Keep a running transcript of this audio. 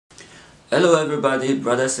Hello everybody,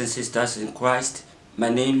 brothers and sisters in Christ. My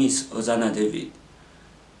name is Hosanna David.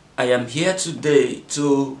 I am here today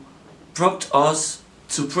to prompt us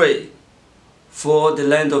to pray for the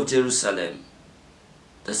land of Jerusalem,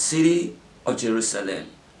 the city of Jerusalem,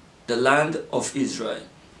 the land of Israel.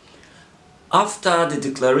 After the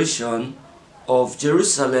declaration of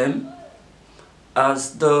Jerusalem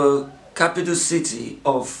as the capital city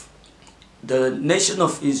of the nation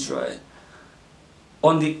of Israel,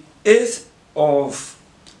 on the 8th of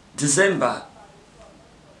December,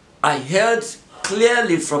 I heard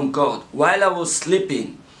clearly from God while I was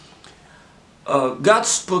sleeping. God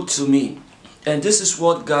spoke to me, and this is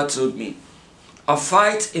what God told me. A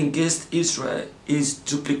fight against Israel is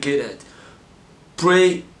duplicated.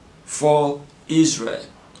 Pray for Israel.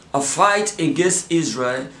 A fight against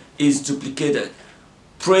Israel is duplicated.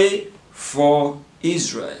 Pray for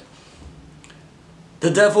Israel.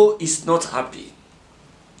 The devil is not happy.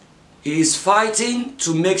 He is fighting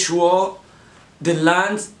to make sure the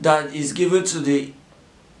land that is given to the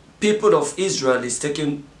people of Israel is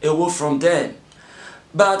taken away from them.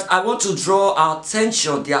 But I want to draw our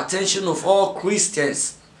attention, the attention of all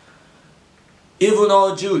Christians, even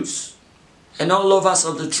all Jews, and all lovers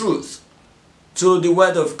of the truth, to the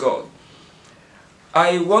Word of God.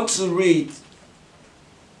 I want to read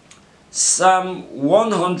Psalm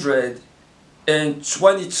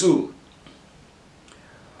 122.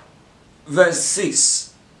 Verse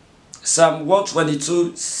 6, Psalm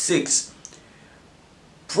 122, 6.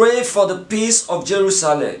 Pray for the peace of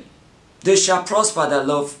Jerusalem. They shall prosper that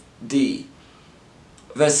love thee.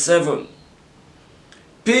 Verse 7.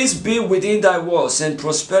 Peace be within thy walls and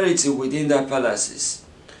prosperity within thy palaces.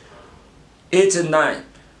 8 and 9.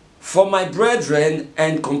 For my brethren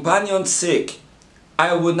and companions' sake,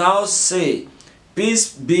 I will now say,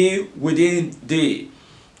 peace be within thee.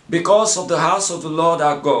 Because of the house of the Lord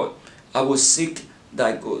our God, I will seek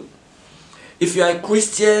thy good. If you are a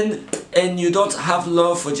Christian and you don't have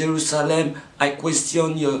love for Jerusalem, I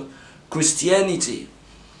question your Christianity.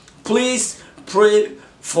 Please pray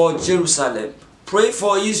for Jerusalem. Pray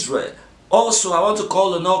for Israel. Also, I want to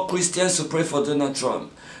call on all Christians to pray for Donald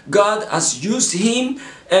Trump. God has used him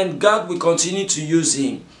and God will continue to use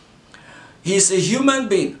him. He is a human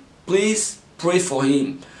being. Please pray for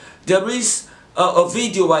him. There is a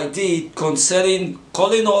video I did concerning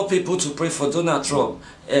calling all people to pray for Donald Trump,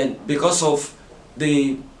 and because of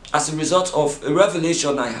as a result of a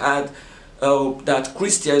revelation I had that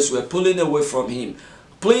Christians were pulling away from him.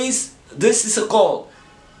 Please, this is a call.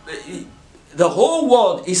 The whole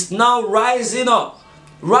world is now rising up,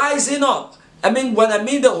 rising up.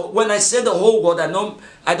 When I say the whole world,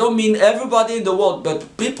 I don't mean everybody in the world,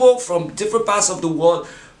 but people from different parts of the world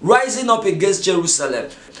rising up against Jerusalem.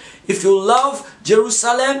 If you love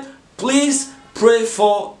Jerusalem, please pray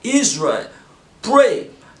for Israel.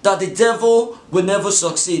 Pray that the devil will never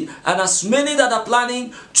succeed. And as many that are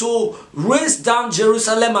planning to raise down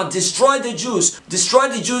Jerusalem and destroy the Jews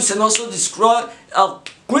and also destroy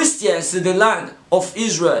Christians in the land of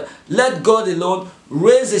Israel, let God alone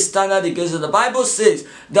raise a standard against it. The Bible says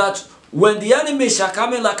that when the enemy shall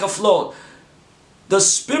come in like a flood, the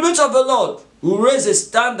Spirit of the Lord will raise a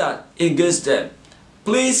standard against them.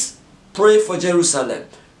 Please pray for Jerusalem.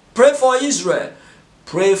 Pray for Israel.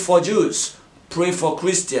 Pray for Jews. Pray for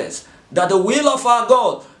Christians. That the will of our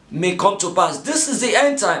God may come to pass. This is the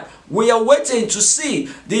end time. We are waiting to see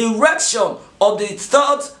the erection of the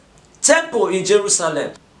third temple in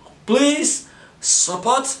Jerusalem. Please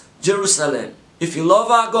support Jerusalem. If you love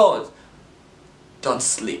our God, don't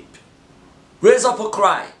sleep. Raise up a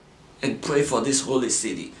cry and pray for this holy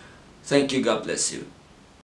city. Thank you. God bless you.